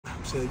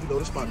saying? You know,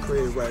 this my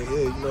crib right here,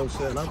 you know what I'm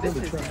saying? I'm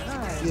really trying.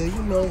 Nice. Yeah,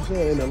 you know what I'm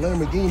saying? And the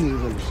Lamborghini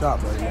is in the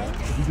shop right now.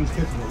 If you just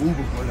catch an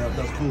Uber for that,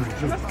 that's cool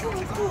too. That's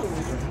cool.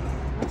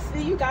 I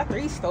see you got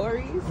 3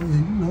 stories. Yeah, you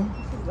know.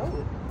 This is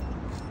dope.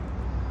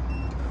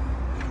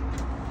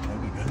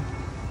 That'd be good.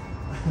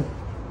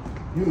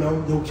 You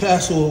know, your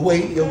castle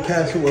await, your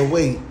castle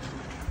await.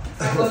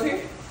 Up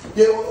here?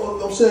 Yeah,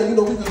 well, I'm saying, you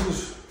know, we can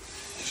just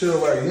chill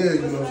right here,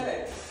 you know.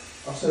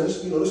 I'm saying,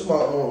 this, you know, this is my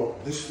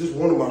this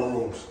one of my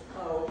rooms.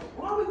 Oh,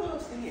 why we going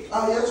upstairs?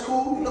 Oh, yeah, it's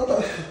cool. You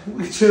know,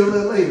 we can chill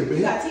there later, man.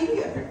 You got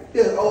TV up here?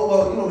 Yeah, oh,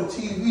 well, you know, the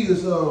TV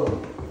is,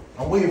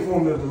 I'm waiting for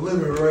him to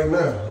deliver it right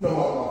now. You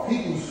know, my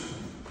people's,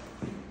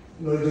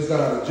 you know, they just got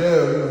out of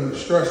jail, you know, he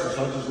was stressed,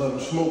 so I just let him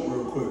smoke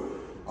real quick.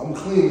 I'm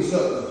gonna clean this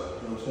up, though,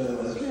 you know what I'm saying?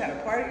 Like, You had a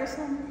party or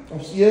something?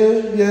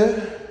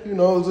 yeah, you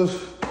know, it's just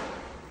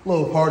a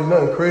little party,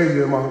 nothing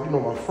crazy. And my, you know,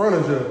 my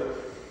furniture,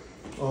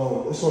 it's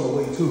on the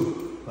way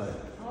too. Like,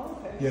 Oh,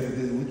 okay. yeah,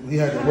 we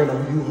had to rent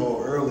a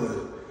U-Haul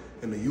earlier,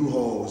 and the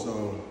U-Haul was,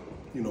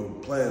 you know,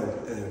 planned,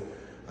 and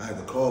I had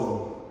to call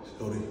them,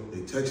 so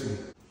they text me.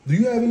 Do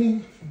you have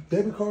any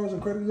debit cards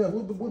and credit cards?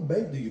 What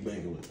bank do you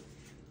bank with?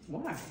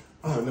 Why?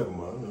 Oh, never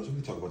mind. We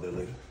can talk about that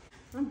later.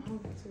 I'm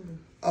hungry too.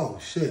 Oh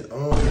shit. I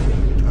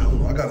don't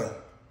know.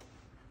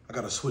 I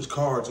gotta switch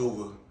cards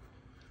over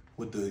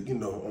with the, you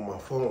know, on my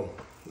phone.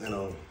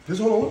 And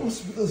just hold on.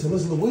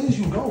 Listen. Where is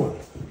you going?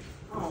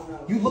 I don't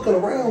know. You looking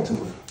around too?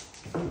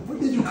 What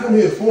did you come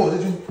here for?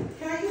 Did you?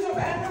 Can I use your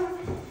bathroom?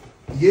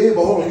 Yeah,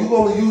 but hold on. You can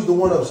only use the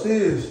one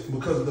upstairs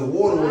because the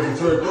water wasn't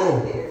turned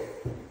on.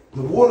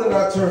 The water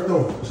not turned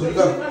on. So you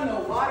got. You got no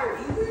water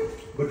either?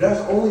 But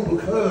that's only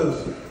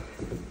because,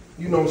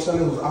 you know what I'm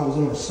saying, I was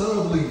on a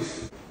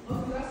sublease.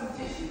 Look, we got some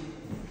tissue.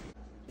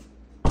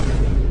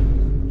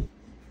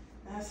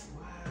 That's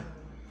wild.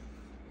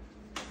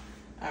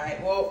 All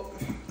right, well,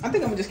 I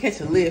think I'm gonna just catch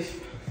a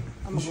lift.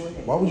 I'm gonna go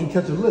ahead. Why would you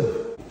catch a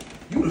lift?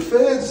 You the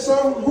feds or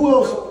something?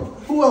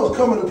 Who else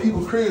coming to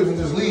people's cribs and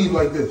just leave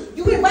like this?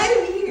 You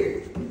invited me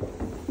here.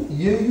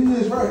 Yeah, you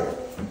is right.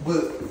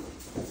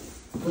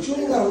 But you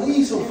ain't gotta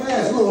leave so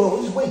fast.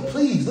 Look, just wait,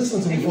 please.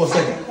 Listen to me for a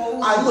second.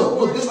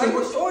 Look, this Are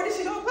you sure this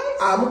is your place?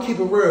 I'm gonna keep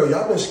it real.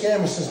 Y'all been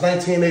scamming since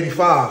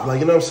 1985. Like,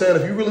 you know what I'm saying?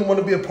 If you really want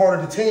to be a part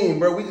of the team,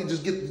 bro, we can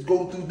just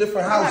go through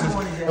different I'm not houses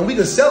going to jail. and we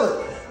can sell it.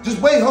 Just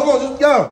wait, hold on, yo.